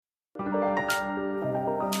Hi,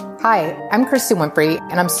 I'm Kristi Winfree,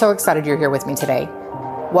 and I'm so excited you're here with me today.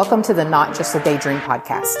 Welcome to the Not Just a Daydream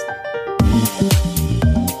podcast.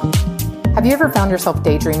 Have you ever found yourself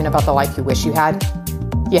daydreaming about the life you wish you had?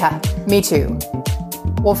 Yeah, me too.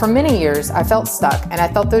 Well, for many years, I felt stuck, and I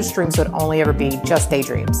thought those dreams would only ever be just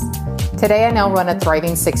daydreams. Today, I now run a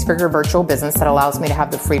thriving six-figure virtual business that allows me to have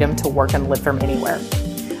the freedom to work and live from anywhere.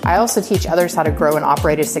 I also teach others how to grow and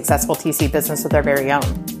operate a successful TC business of their very own.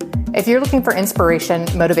 If you're looking for inspiration,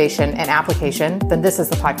 motivation, and application, then this is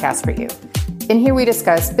the podcast for you. In here, we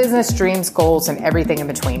discuss business, dreams, goals, and everything in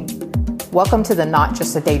between. Welcome to the Not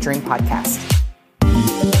Just a Daydream podcast.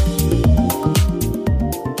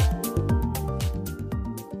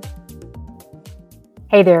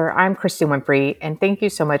 Hey there, I'm Kristi Winfree, and thank you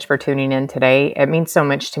so much for tuning in today. It means so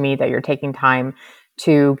much to me that you're taking time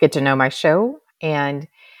to get to know my show. And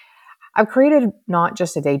I've created Not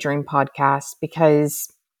Just a Daydream podcast because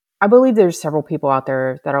I believe there's several people out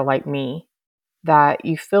there that are like me, that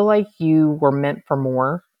you feel like you were meant for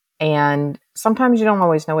more. And sometimes you don't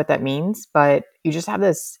always know what that means, but you just have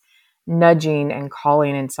this nudging and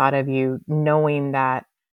calling inside of you, knowing that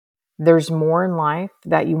there's more in life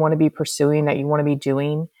that you want to be pursuing, that you want to be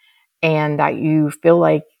doing, and that you feel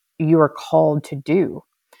like you are called to do.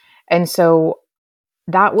 And so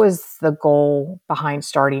that was the goal behind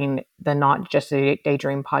starting the Not Just a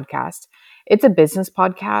Daydream podcast. It's a business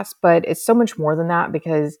podcast, but it's so much more than that,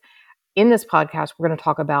 because in this podcast, we're going to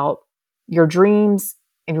talk about your dreams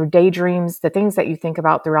and your daydreams, the things that you think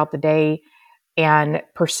about throughout the day, and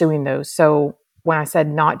pursuing those. So when I said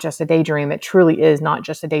not just a daydream, it truly is not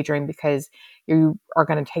just a daydream, because you are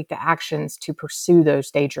going to take the actions to pursue those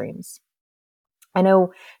daydreams. I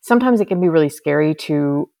know sometimes it can be really scary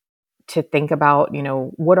to think about,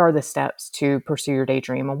 what are the steps to pursue your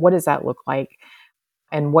daydream, and what does that look like,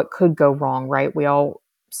 and what could go wrong, right?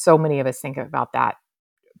 So many of us think about that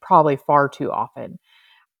probably far too often.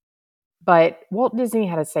 But Walt Disney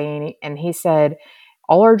had a saying, and he said,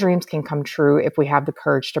 all our dreams can come true if we have the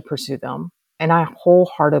courage to pursue them. And I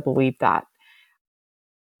wholeheartedly believe that.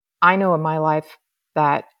 I know in my life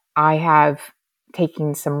that I have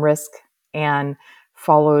taken some risk and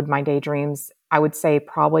followed my daydreams. I would say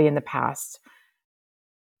probably in the past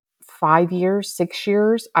 5 years, 6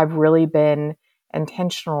 years, I've really been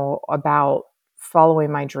intentional about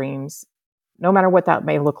following my dreams, no matter what that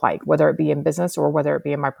may look like, whether it be in business or whether it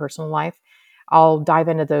be in my personal life. I'll dive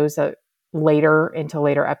into those later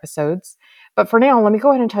episodes. But for now, let me go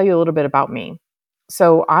ahead and tell you a little bit about me.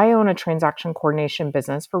 So I own a transaction coordination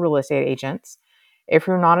business for real estate agents. If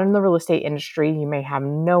you're not in the real estate industry, you may have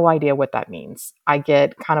no idea what that means. I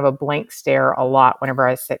get kind of a blank stare a lot whenever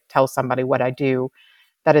I tell somebody what I do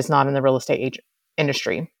that is not in the real estate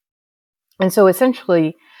industry. And so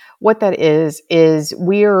essentially what that is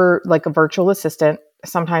we're like a virtual assistant.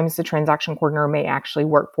 Sometimes the transaction coordinator may actually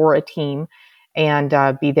work for a team and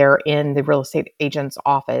be there in the real estate agent's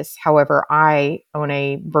office. However, I own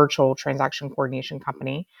a virtual transaction coordination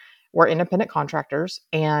company. We're independent contractors,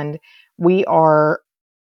 and we are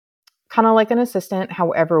kind of like an assistant.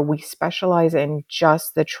 However, we specialize in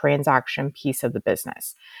just the transaction piece of the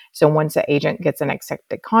business. So once the agent gets an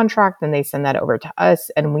accepted contract, then they send that over to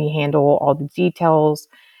us, and we handle all the details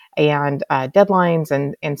and deadlines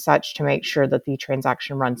and such to make sure that the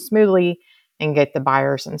transaction runs smoothly and get the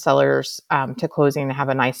buyers and sellers to closing and have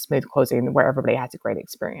a nice, smooth closing where everybody has a great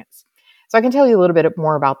experience. So I can tell you a little bit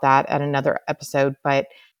more about that at another episode, but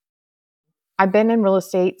I've been in real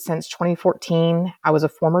estate since 2014. I was a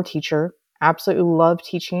former teacher, absolutely loved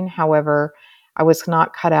teaching. However, I was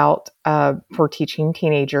not cut out for teaching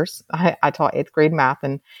teenagers. I taught 8th grade math,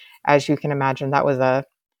 and as you can imagine, that was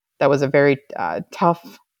a very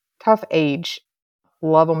tough age.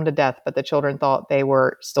 Love them to death, but the children thought they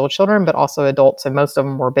were still children, but also adults, and most of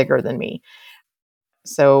them were bigger than me.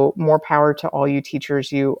 So more power to all you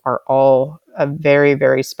teachers. You are all a very,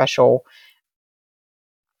 very special.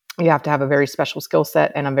 You have to have a very special skill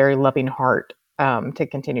set and a very loving heart to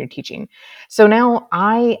continue teaching. So now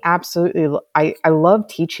I love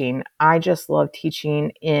teaching. I just love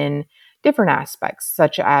teaching in different aspects,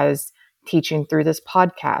 such as teaching through this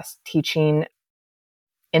podcast, teaching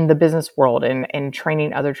in the business world, and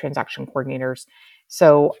training other transaction coordinators.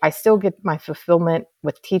 So I still get my fulfillment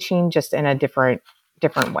with teaching, just in a different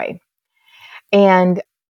way. And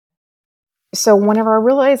so whenever I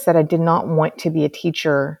realized that I did not want to be a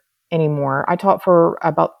teacher anymore, I taught for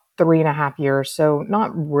about 3.5 years, so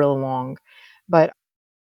not real long, but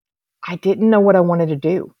I didn't know what I wanted to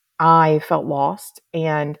do. I felt lost,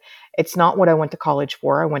 and it's not what I went to college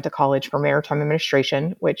for. I went to college for maritime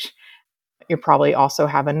administration, which you probably also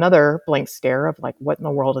have another blank stare of like, what in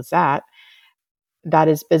the world is that? That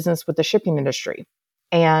is business with the shipping industry.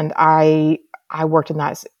 And I worked in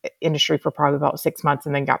that industry for probably about 6 months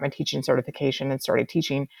and then got my teaching certification and started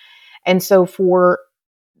teaching. And so for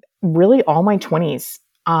really all my 20s,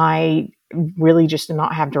 I really just did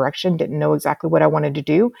not have direction, didn't know exactly what I wanted to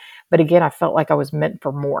do. But again, I felt like I was meant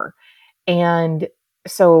for more. And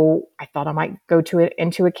so I thought I might go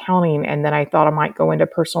into accounting, and then I thought I might go into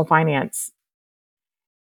personal finance.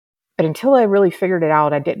 But until I really figured it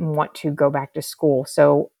out, I didn't want to go back to school.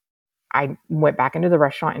 So I went back into the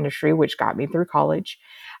restaurant industry, which got me through college.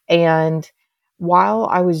 And while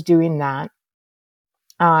I was doing that,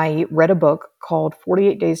 I read a book called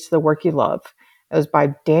 48 Days to the Work You Love. It was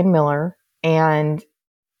by Dan Miller. And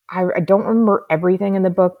I don't remember everything in the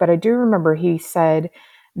book, but I do remember he said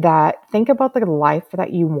that think about the life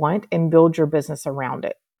that you want and build your business around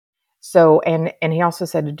it. So, and he also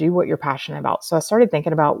said to do what you're passionate about. So I started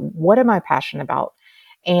thinking about what am I passionate about?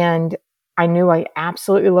 And I knew I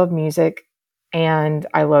absolutely loved music and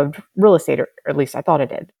I loved real estate, or at least I thought I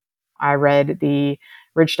did. I read the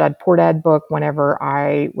Rich Dad Poor Dad book whenever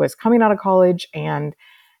I was coming out of college, and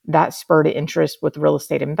that spurred an interest with real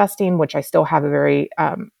estate investing, which I still have a very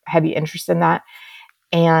heavy interest in that.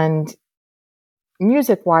 And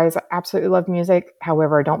music wise, I absolutely love music.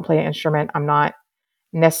 However, I don't play an instrument. I'm not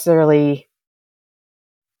necessarily,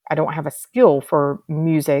 I don't have a skill for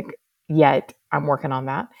music yet. I'm working on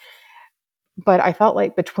that. But I felt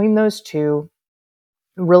like between those two,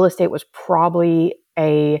 real estate was probably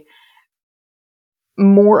a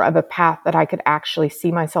more of a path that I could actually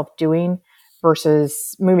see myself doing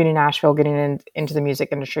versus moving to Nashville, getting into the music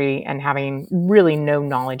industry and having really no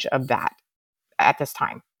knowledge of that at this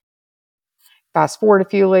time. Fast forward a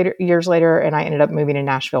few years later, and I ended up moving to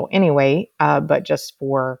Nashville anyway, but just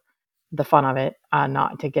for the fun of it,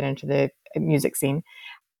 not to get into the music scene.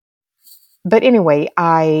 But anyway,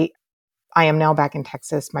 I am now back in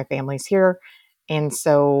Texas. My family's here. And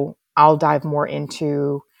so I'll dive more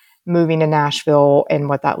into moving to Nashville and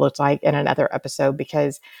what that looks like in another episode.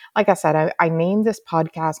 Because like I said, I named this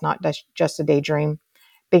podcast not just a daydream,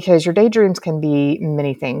 because your daydreams can be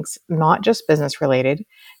many things, not just business related.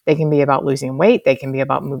 They can be about losing weight. They can be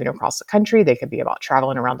about moving across the country. They could be about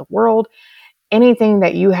traveling around the world. Anything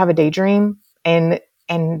that you have a daydream and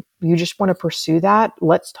you just want to pursue that,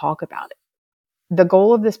 let's talk about it. The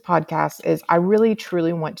goal of this podcast is I really,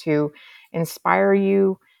 truly want to inspire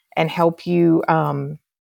you and help you,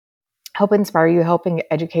 help inspire you, helping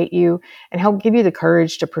educate you, and help give you the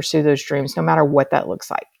courage to pursue those dreams, no matter what that looks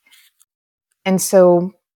like. And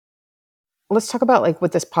so let's talk about like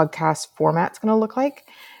what this podcast format's going to look like.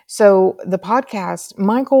 So the podcast,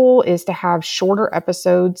 my goal is to have shorter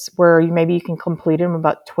episodes where maybe you can complete them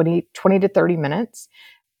about 20 to 30 minutes,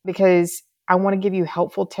 because I want to give you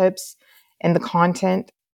helpful tips and the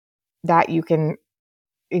content that you can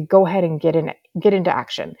go ahead and get into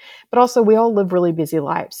action. But also, we all live really busy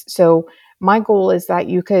lives. So my goal is that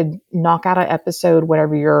you could knock out an episode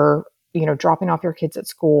whenever you're, dropping off your kids at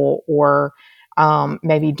school, or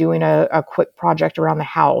maybe doing a quick project around the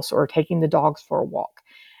house, or taking the dogs for a walk.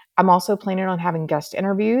 I'm also planning on having guest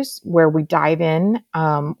interviews where we dive in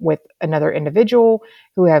with another individual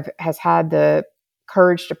who has had the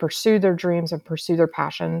courage to pursue their dreams and pursue their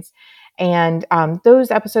passions. And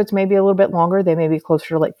those episodes may be a little bit longer. They may be closer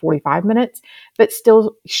to like 45 minutes, but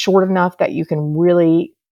still short enough that you can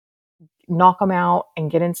really knock them out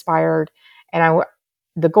and get inspired. And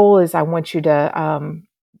the goal is I want you to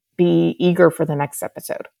be eager for the next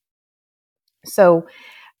episode. So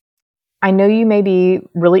I know you may be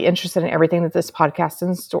really interested in everything that this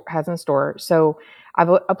podcast has in store. So I've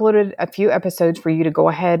uploaded a few episodes for you to go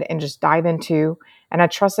ahead and just dive into. And I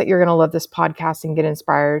trust that you're going to love this podcast and get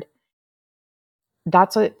inspired.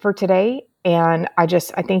 That's it for today. And I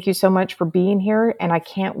thank you so much for being here. And I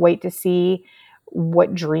can't wait to see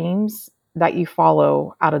what dreams that you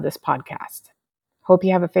follow out of this podcast. Hope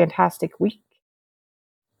you have a fantastic week.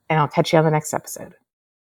 And I'll catch you on the next episode.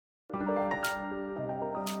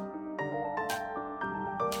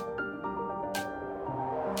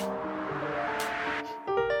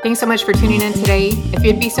 Thanks so much for tuning in today. If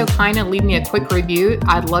you'd be so kind and leave me a quick review,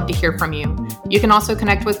 I'd love to hear from you. You can also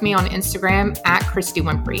connect with me on Instagram at Kristi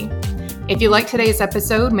Winfree. If you like today's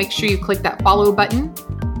episode, make sure you click that follow button.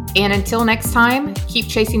 And until next time, keep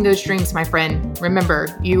chasing those dreams, my friend. Remember,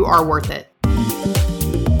 you are worth it.